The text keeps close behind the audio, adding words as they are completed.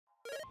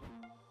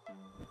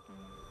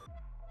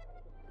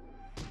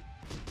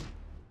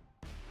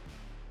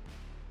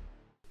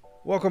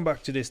Welcome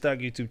back to the STAKK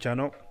YouTube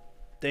channel.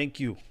 Thank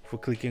you for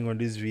clicking on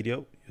this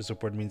video. Your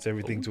support means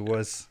everything to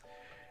us.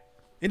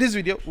 In this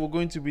video, we're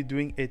going to be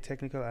doing a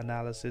technical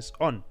analysis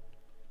on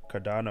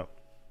Cardano.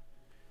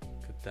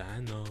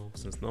 Cardano,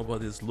 since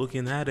nobody's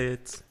looking at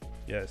it.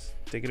 Yes,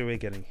 take it away,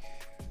 Kenny.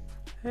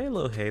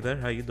 Hello, hater.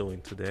 How you doing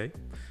today?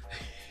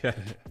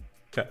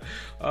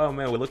 Oh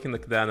man, we're looking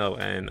at Cardano,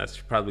 and as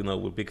you probably know,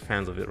 we're big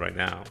fans of it right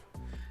now.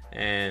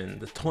 And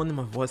the tone in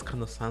my voice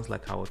kind of sounds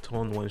like our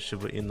tone when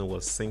Shiba Inu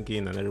was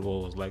sinking, and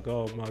everyone was like,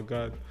 "Oh my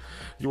God!"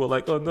 You were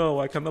like, "Oh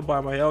no, I cannot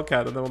buy my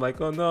Hellcat," and they were like,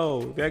 "Oh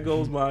no, there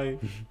goes my."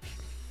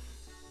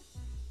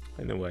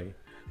 Anyway,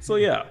 so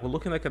yeah, we're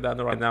looking at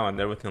Cardano right now, and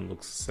everything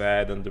looks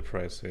sad and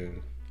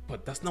depressing.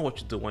 But that's not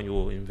what you do when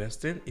you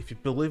invest in. If you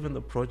believe in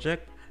the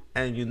project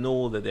and you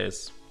know that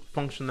there's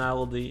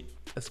functionality,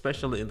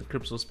 especially in the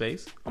crypto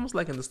space, almost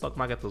like in the stock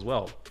market as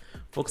well.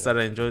 Folks that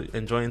are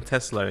enjoying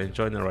Tesla are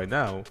enjoying it right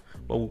now,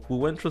 but we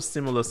went through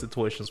similar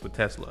situations with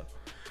Tesla.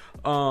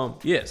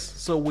 Yes,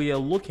 so we are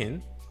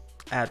looking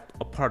at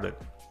a pattern,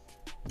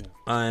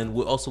 and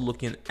we're also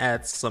looking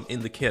at some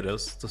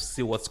indicators to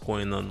see what's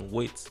going on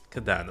with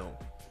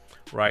Cardano,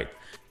 right?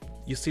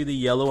 You see the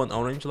yellow and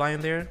orange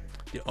line there?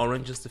 The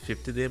orange is the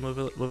 50-day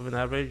moving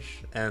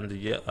average, and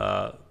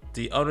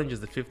the orange is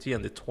the 50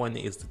 and the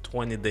 20 is the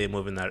 20-day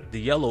moving average.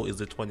 The yellow is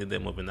the 20-day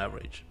moving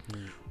average.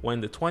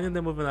 When the 20-day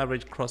moving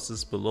average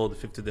crosses below the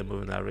 50-day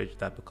moving average,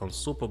 that becomes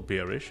super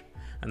bearish.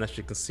 And as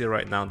you can see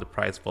right now, the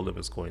price volume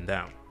is going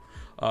down.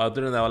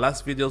 During our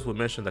last videos, we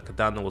mentioned that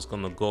Cardano was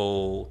going to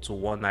go to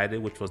 190,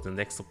 which was the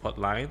next support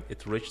line.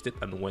 It reached it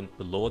and went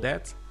below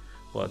that.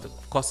 But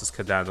of course, it's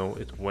Cardano.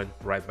 It went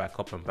right back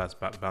up and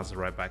bounced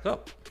right back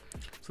up.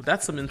 So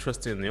that's some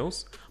interesting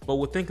news. But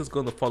we think it's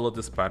going to follow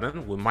this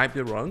pattern. We might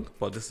be wrong,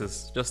 but this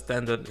is just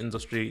standard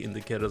industry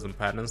indicators and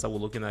patterns that we're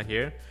looking at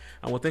here.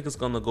 And we think it's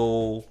going to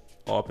go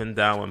up and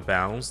down and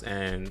bounce.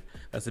 And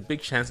there's a big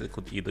chance it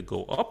could either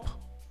go up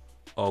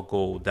or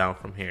go down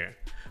from here.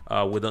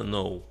 We don't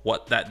know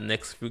what that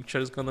next future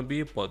is going to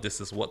be, but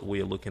this is what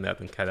we are looking at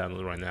in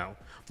Cardano right now.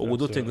 But we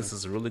do think this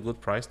is a really good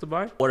price to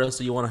buy. What else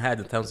do you want to add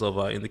in terms of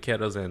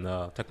indicators and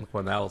technical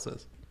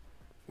analysis?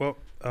 Well,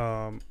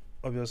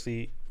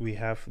 obviously we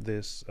have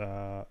this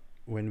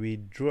when we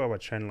drew our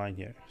trend line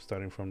here,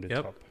 starting from the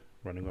top,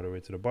 running all the way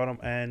to the bottom,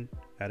 and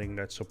adding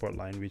that support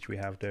line which we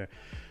have there.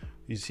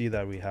 You see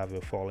that we have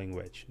a falling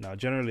wedge. Now,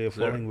 generally, a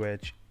falling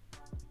wedge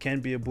can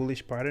be a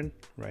bullish pattern,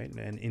 right?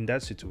 And in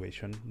that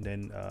situation,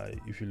 then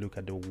if you look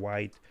at the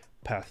white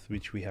path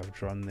which we have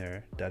drawn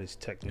there, that is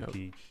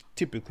technically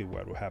typically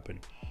what will happen.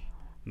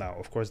 Now,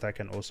 of course, that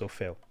can also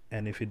fail,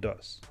 and if it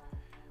does,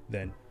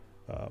 then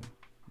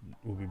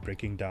we'll be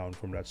breaking down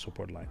from that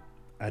support line.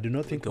 I do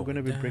not think we're going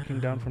to be breaking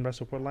down from that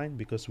support line,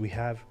 because we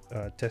have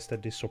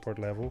tested this support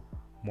level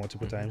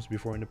multiple times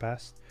before in the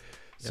past.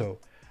 So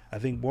I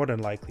think more than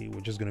likely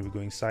we're just going to be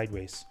going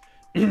sideways.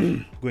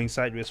 Going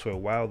sideways for a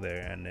while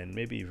there, and then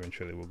maybe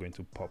eventually we're going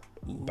to pop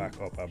back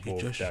up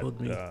above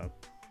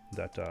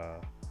that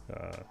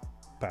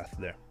path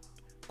there.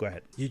 Go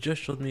ahead. You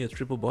just showed me a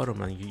triple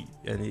bottom, and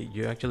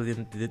you actually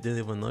didn't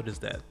even notice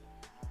that.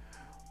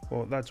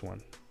 Well, that's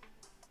one.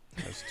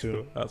 That's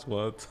two. That's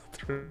what,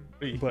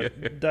 three.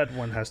 But that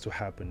one has to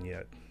happen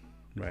yet,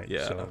 right?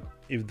 Yeah. So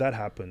if that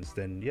happens,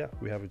 then yeah,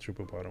 we have a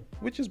triple bottom,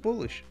 which is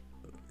bullish.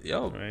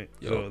 Right.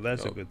 So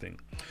that's a good thing.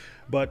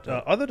 But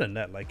other than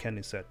that, like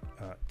Kenny said,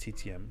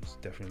 TTM is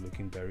definitely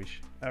looking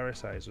bearish.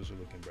 RSI is also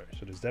looking bearish.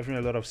 So there's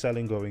definitely a lot of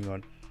selling going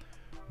on.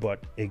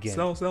 But again,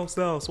 sell,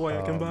 so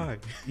I can buy.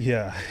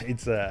 Yeah,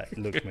 it's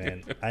look,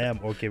 man, I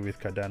am okay with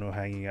Cardano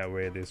hanging out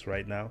where it is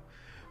right now.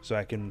 So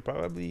I can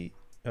probably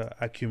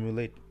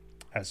accumulate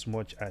as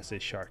much as a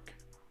shark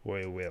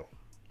or a whale,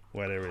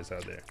 whatever is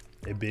out there,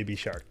 a baby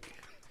shark.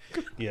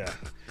 Yeah.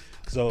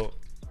 So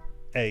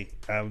hey,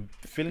 I'm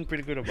feeling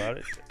pretty good about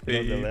it.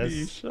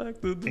 Nonetheless.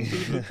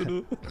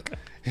 Dude,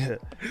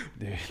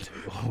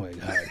 oh my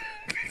God.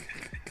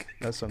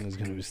 That song is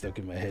going to be stuck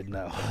in my head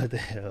now. What the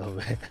hell,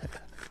 man?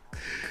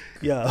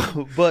 Yeah,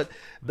 but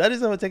that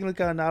is our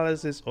technical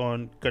analysis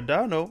on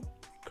Cardano,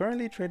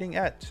 currently trading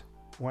at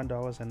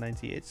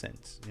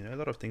 $1.98. You know, a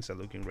lot of things are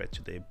looking red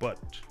today, but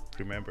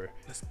remember,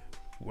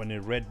 when a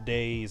red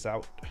day is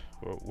out,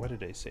 or what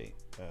did they say?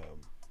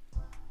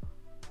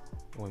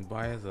 When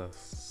buyers are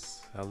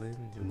selling,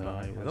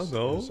 I don't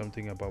know.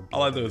 Something about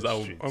all I know is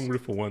I'm hungry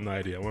for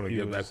 190. I want to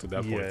get back to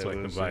that point so I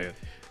can buy it.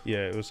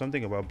 Yeah, it was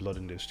something about blood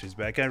in the streets,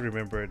 but I can't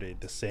remember the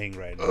saying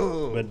right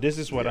now. But this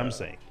is what I'm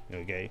saying,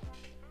 okay?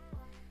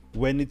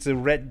 When it's a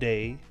red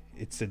day,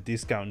 it's a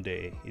discount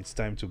day, it's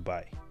time to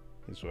buy,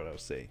 is what I'll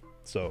say.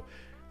 So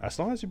as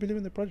long as you believe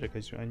in the project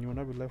and you will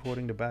not be left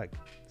holding the bag,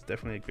 it's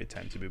definitely a great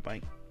time to be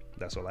buying.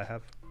 That's all I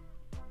have.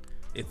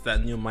 It's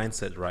that new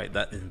mindset, right?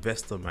 That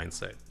investor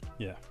mindset.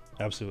 Yeah,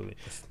 absolutely.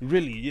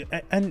 Really.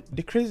 And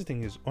the crazy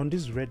thing is, on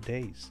these red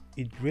days,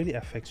 it really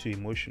affects you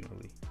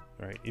emotionally,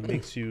 right? It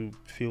makes you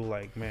feel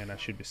like, man, I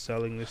should be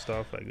selling this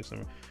stuff like this.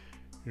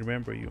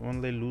 Remember, you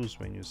only lose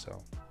when you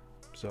sell.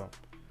 So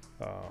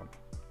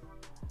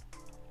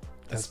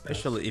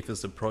Especially if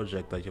it's a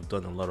project that you've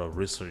done a lot of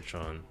research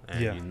on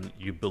and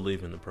you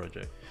believe in the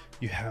project.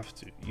 You have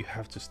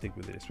to stick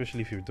with it,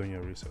 especially if you've done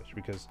your research,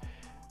 because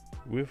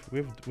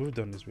we've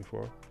done this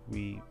before.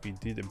 We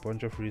did a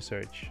bunch of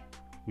research.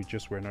 We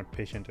just were not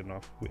patient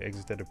enough. We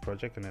exited the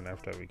project, and then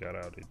after we got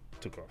out, it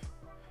took off.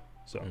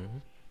 So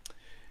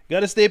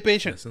gotta stay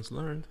patient. Lessons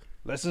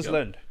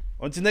learned.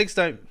 Until next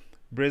time,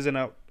 Brazen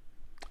out.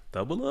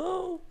 Double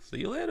O. See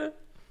you later.